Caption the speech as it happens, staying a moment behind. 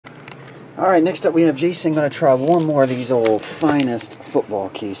Alright, next up we have Jason going to try one more of these old finest football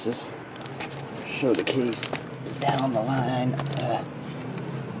cases. Show the case down the line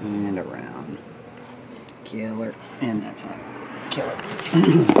and around. Killer. And that's it. Killer.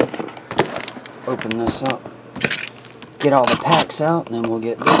 Open this up. Get all the packs out and then we'll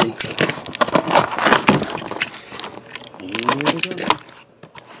get busy. Here we go.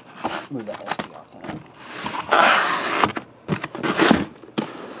 Move that SD off that.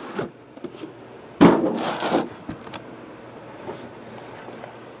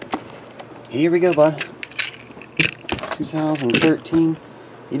 Here we go, bud. 2013.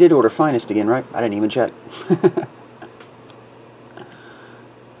 You did order finest again, right? I didn't even check.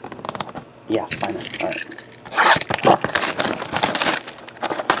 Yeah, finest. Alright.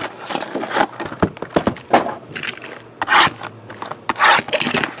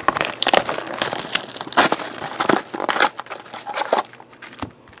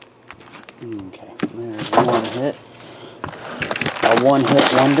 Okay, there's one hit. A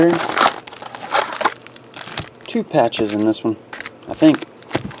one-hit wonder. 2 patches in this one, I think.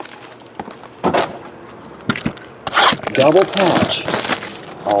 Double patch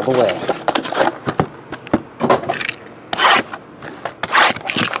all the way.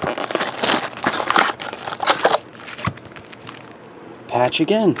 Patch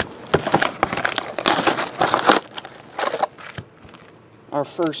again. Our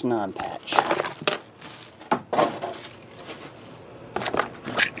first non-patch.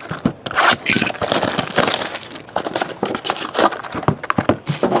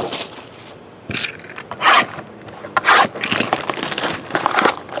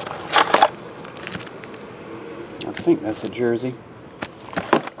 I think that's a jersey.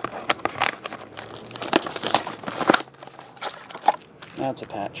 That's a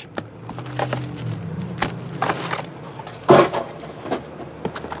patch.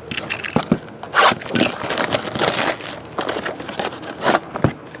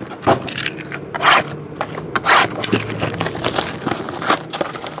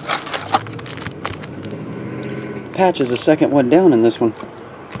 Patch is the second one down in this one.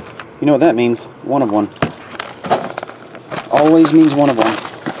 You know what that means? One of one. Always means one of one.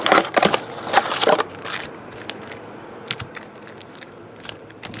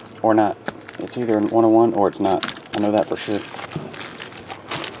 Or not. It's either one of one or it's not. I know that for sure.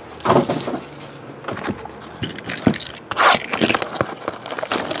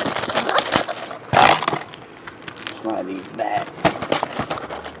 Slide these back.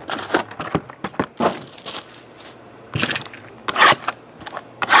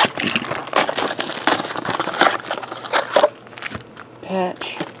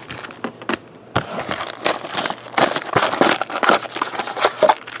 Patch.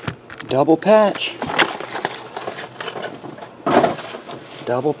 Double patch.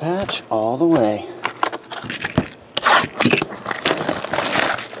 Double patch all the way.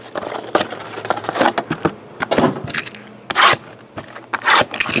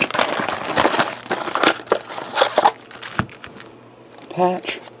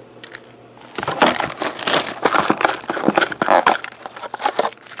 Patch.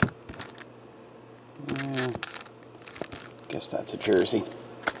 Guess that's a jersey.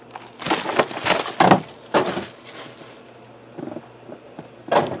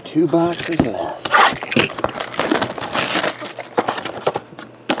 Two boxes left.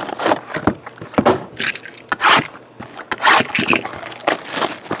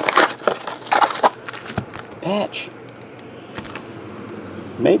 Patch.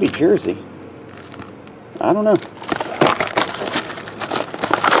 Maybe jersey. I don't know.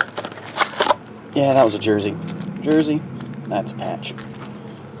 Yeah, that was a jersey. Jersey. That's a patch.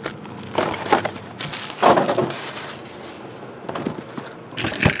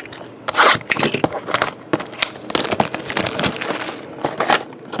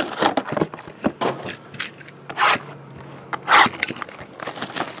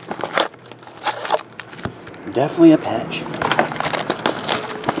 Definitely a patch.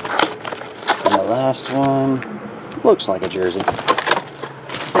 And the last one looks like a jersey.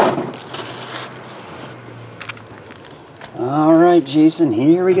 Alright, Jason,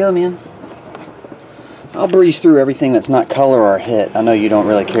 here we go, man. I'll breeze through everything that's not color or hit. I know you don't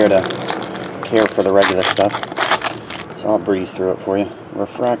really care for the regular stuff. So I'll breeze through it for you.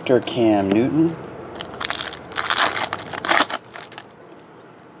 Refractor Cam Newton.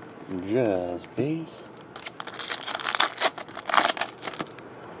 Just base.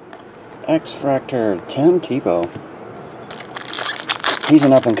 X-Fractor Tim Tebow. He's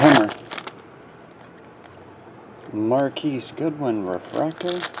an up-and-comer. Marquise Goodwin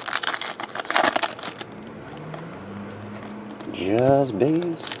Refractor. Just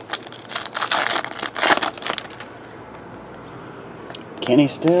base. Kenny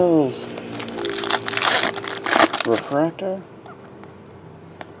Stills. Refractor.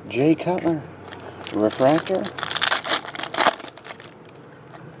 Jay Cutler. Refractor.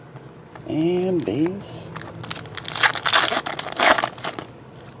 And base.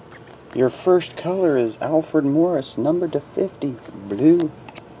 Your first color is Alfred Morris, numbered to 50, blue.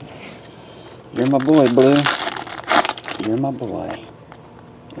 You're my boy, blue. You're my boy.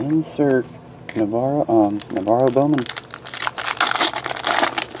 Insert Navarro Bowman.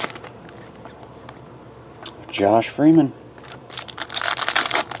 Josh Freeman.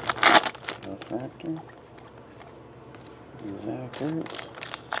 Refractor. Zach Ertz.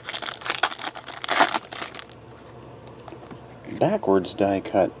 Backwards die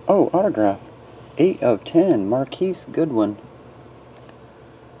cut. Oh, autograph. 8 of 10. Marquise Goodwin.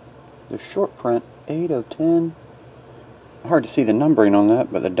 The short print. 8 of 10. Hard to see the numbering on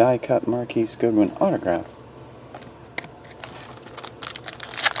that, but the die cut Marquise Goodwin autograph.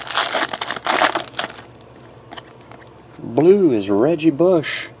 Blue is Reggie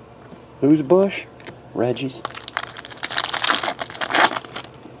Bush. Who's Bush? Reggie's.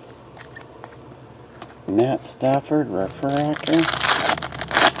 Matt Stafford, refractor.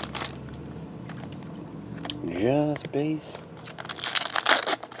 Just base.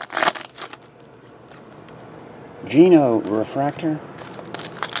 Gino, refractor.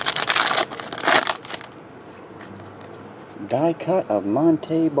 Die cut of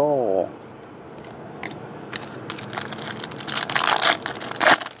Monte Ball.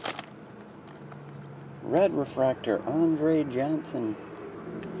 Red refractor, Andre Johnson,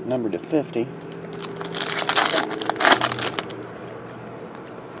 numbered to 50.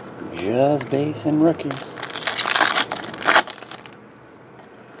 Just base and rookies.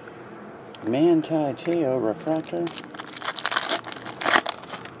 Manti Te'o, refractor.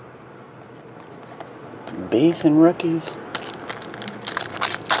 Base and rookies.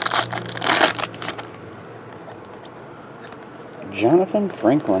 Jonathan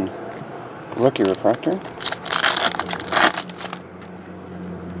Franklin, rookie refractor.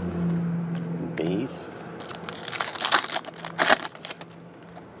 Base.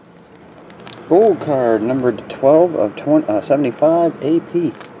 Gold card, numbered 12 of 75,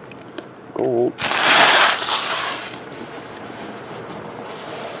 AP. Gold.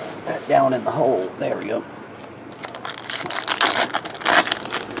 Back down in the hole. There we go.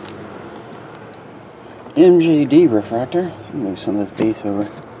 MJD refractor. Move some of this base over.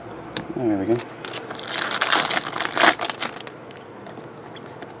 There we go.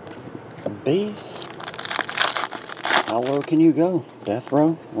 A base. How low can you go? Death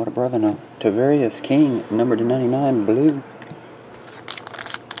row? What a brother, no. Tavarius King, number to 99, blue.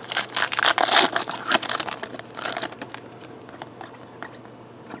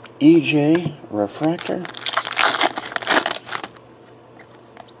 EJ refractor.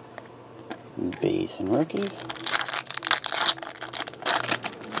 Base and rookies.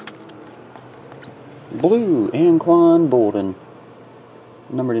 Blue, Anquan Bolden,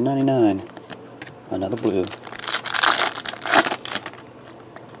 number to 99. Another blue.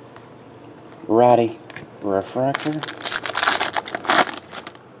 Roddy, refractor.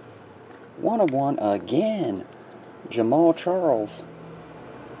 1 of 1 again. Jamal Charles.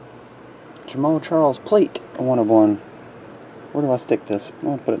 Jamal Charles plate. 1 of 1. Where do I stick this?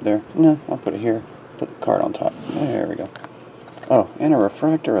 I'll put it there. No, I'll put it here. Put the card on top. There we go. Oh, and a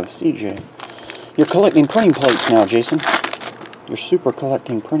refractor of CJ. You're collecting printing plates now, Jason. You're super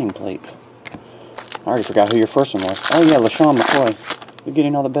collecting printing plates. I already forgot who your first one was. Oh yeah, LaShawn McCoy. You're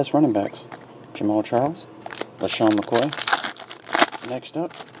getting all the best running backs. Jamal Charles, LaShawn McCoy. Next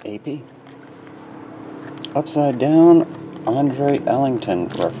up, AP. Upside down, Andre Ellington,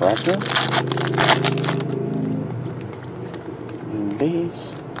 refractor.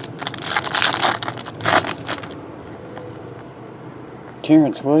 Base.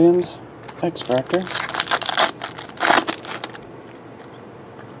 Terrence Williams, X-Fractor.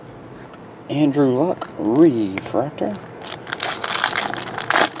 Andrew Luck, refractor.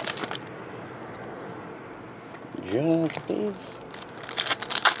 Just base.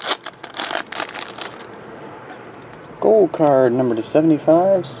 Gold card, number to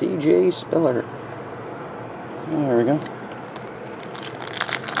 75, CJ Spiller. There we go.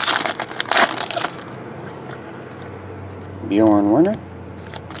 Bjorn Werner.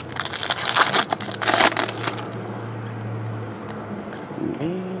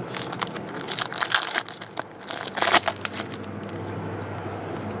 Base.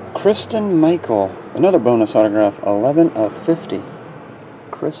 Kristen Michael. Another bonus autograph. 11 of 50.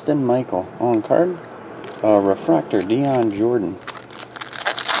 Kristen Michael. On card. Refractor. Deion Jordan.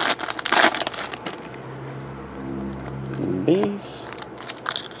 Base.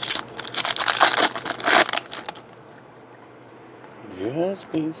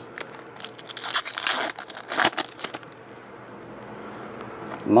 base.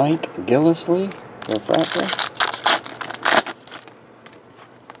 Mike Gillisley, refractor.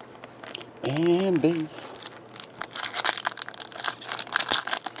 And base.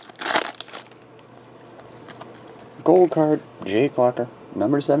 Gold card, Jay Clocker,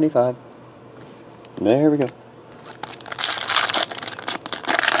 number 75. There we go.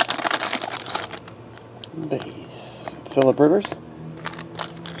 Base. Phillip Rivers.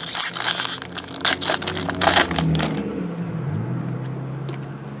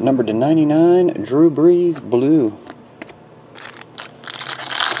 Number to 99, Drew Brees, blue.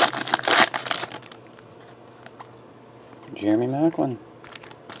 Jeremy Maclin.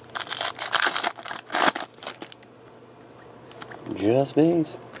 Just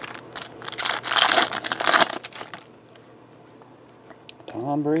base.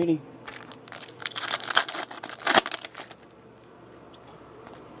 Tom Brady.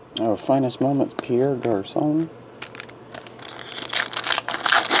 Our finest moments, Pierre Garçon.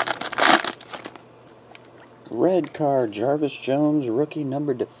 Red card, Jarvis Jones, rookie,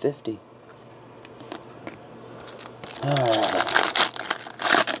 numbered to 50.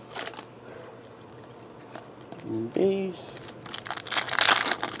 Base.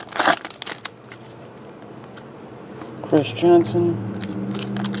 Chris Johnson.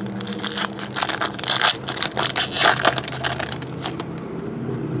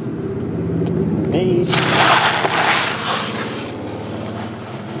 Base.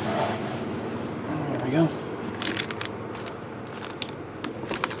 There we go.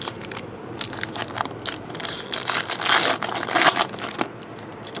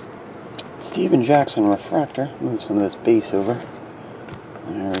 Steven Jackson, refractor. Move some of this base over.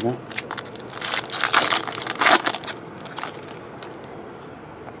 There we go.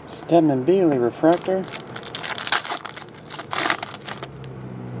 Stedman Bailey, refractor.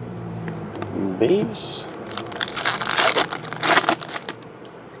 Base.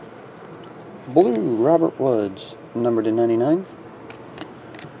 Blue, Robert Woods, number to 99.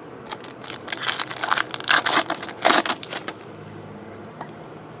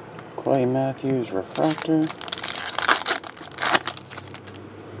 Clay Matthews, refractor.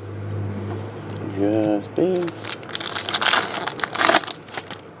 Just base.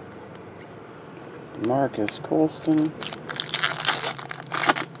 Marcus Colston.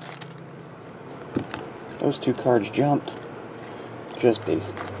 Those two cards jumped. Just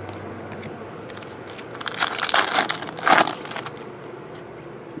base.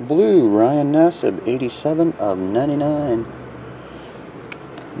 Blue, Ryan Nassib, 87 of 99.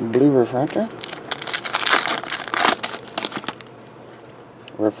 Blue refractor.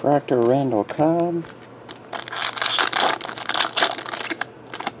 Refractor, Randall Cobb.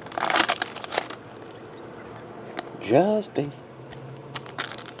 Just base.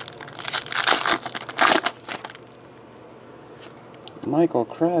 Michael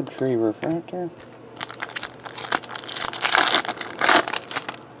Crabtree, refractor.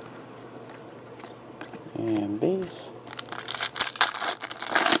 And base.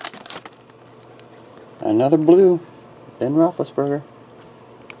 Another blue, Ben Roethlisberger,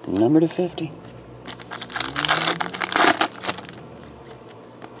 number to 50.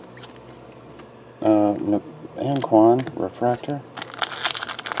 Anquan, refractor.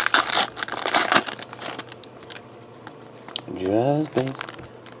 Just base.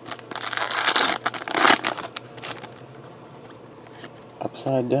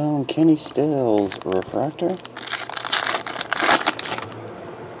 Upside down, Kenny Stills, refractor.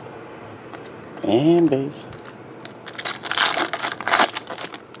 And base.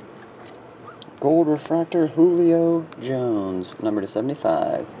 Gold refractor, Julio Jones, number to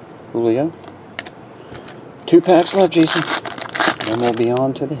 75. Julio. 2 packs left, Jason. Then we'll be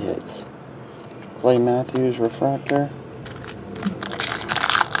on to the hits. Clay Matthews, refractor.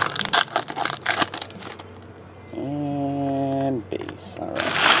 And base. Alright.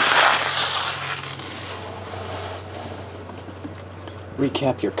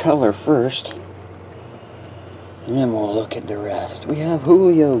 Recap your color first. And then we'll look at the rest. We have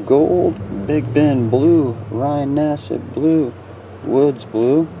Julio gold, Big Ben blue, Ryan Nassib blue, Woods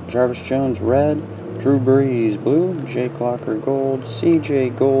blue, Jarvis Jones red, Drew Brees blue, Jay Clocker gold,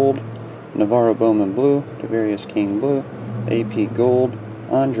 CJ gold, Navarro Bowman blue, Devarius King blue, AP gold,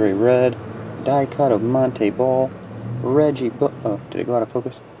 Andre red, die cut of Monte Ball, Reggie oh, did it go out of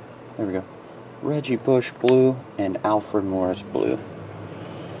focus? There we go. Reggie Bush blue and Alfred Morris blue.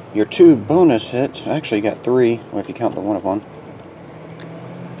 Your 2 bonus hits, actually you got 3, if you count the one of one.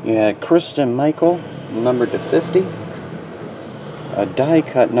 You had Kristen Michael, numbered to 50. A die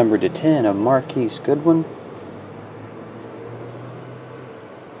cut numbered to 10 of Marquise Goodwin.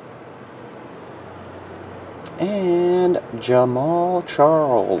 Jamal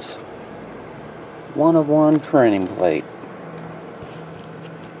Charles. 1/1 printing plate.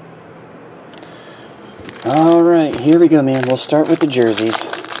 Alright, here we go, man. We'll start with the jerseys.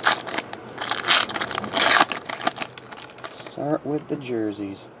 Start with the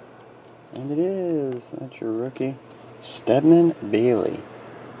jerseys. And it is. That's your rookie. Stedman Bailey.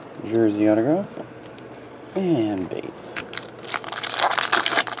 Jersey autograph. And base.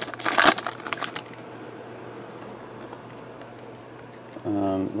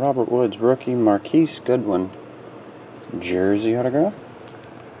 Robert Woods, rookie. Marquise Goodwin. Jersey autograph.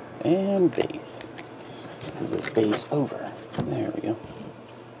 And base. Move this base over. There we go.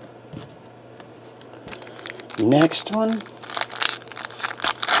 Next one.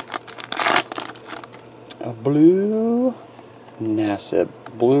 A blue Nassib.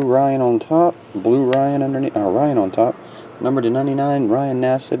 Blue Ryan on top. Blue Ryan underneath. Ryan on top. Number to 99. Ryan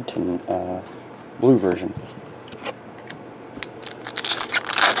Nassib to blue version.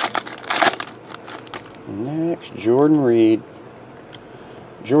 Next, Jordan Reed.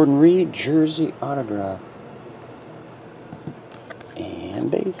 Jordan Reed, jersey autograph. And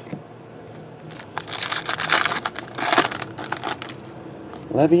base.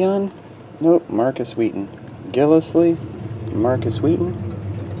 Le'Veon? Nope, Marcus Wheaton. Gillisley, Marcus Wheaton,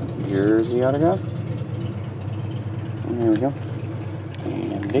 jersey autograph. And there we go.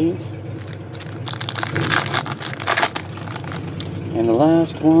 And base. And the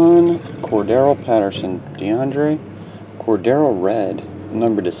last one, Cordero Patterson. DeAndre Cordero red,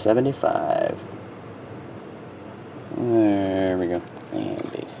 number to 75. There we go.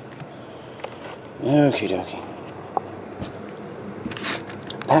 And base. Okie dokie.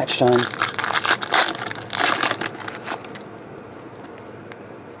 Patch time.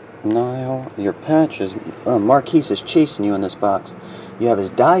 Niall, your patch is... Marquise is chasing you in this box. You have his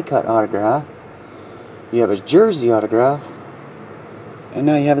die cut autograph. You have his jersey autograph. And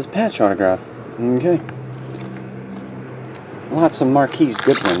now you have his patch autograph. Okay. Lots of Marquise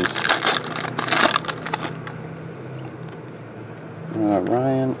good ones.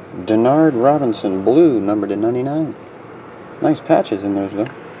 Ryan Denard Robinson, blue, number to 99. Nice patches in those, though.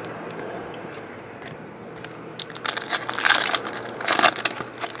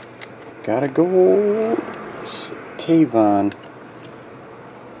 Got a gold. Tavon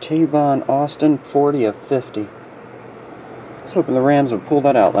Austin, 40 of 50. I was hoping the Rams would pull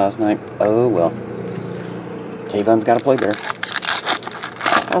that out last night. Oh well. Tavon's got to play better.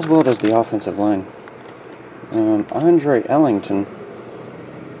 As well does the offensive line. Andre Ellington.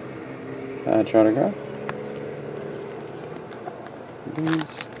 Patch autograph. These.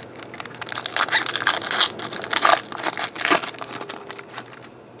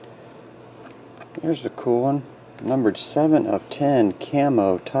 Here's the cool one. Numbered 7 of 10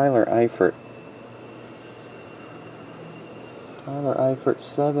 camo, Tyler Eifert. Tyler Eifert,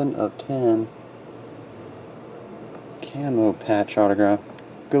 7 of 10 camo patch autograph.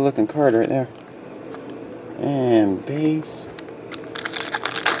 Good looking card right there. And base.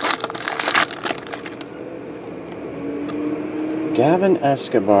 Gavin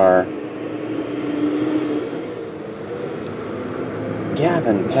Escobar.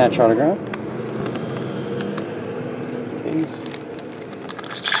 Gavin patch autograph. Base.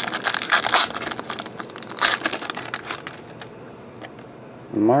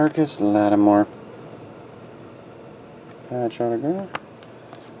 Marcus Lattimore. Patch autograph.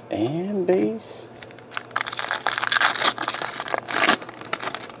 And base.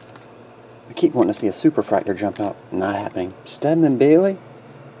 I keep wanting to see a Superfractor jump out. Not happening. Stedman Bailey.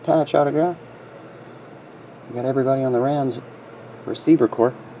 Patch autograph. We got everybody on the Rams receiver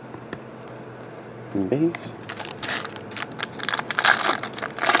core. And base.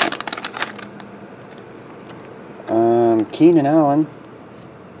 Keenan Allen.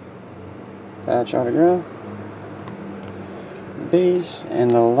 Patch autograph. Base.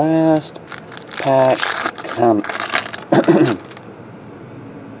 And the last pack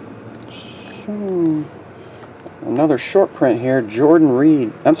another short print here. Jordan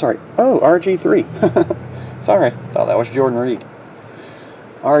Reed. I'm sorry. Oh, RG3. Sorry. Thought that was Jordan Reed.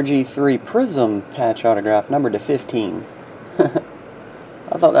 RG3 Prism patch autograph, number to 15.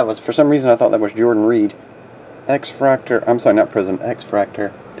 I thought that was, for some reason, I thought that was Jordan Reed. X-Fractor, I'm sorry, not Prism,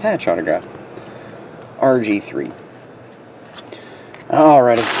 X-Fractor patch autograph. RG3.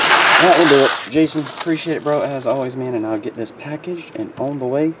 Alrighty. That will do it. Jason, appreciate it, bro, as always, man, and I'll get this packaged and on the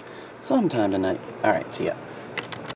way sometime tonight. Alright, see ya.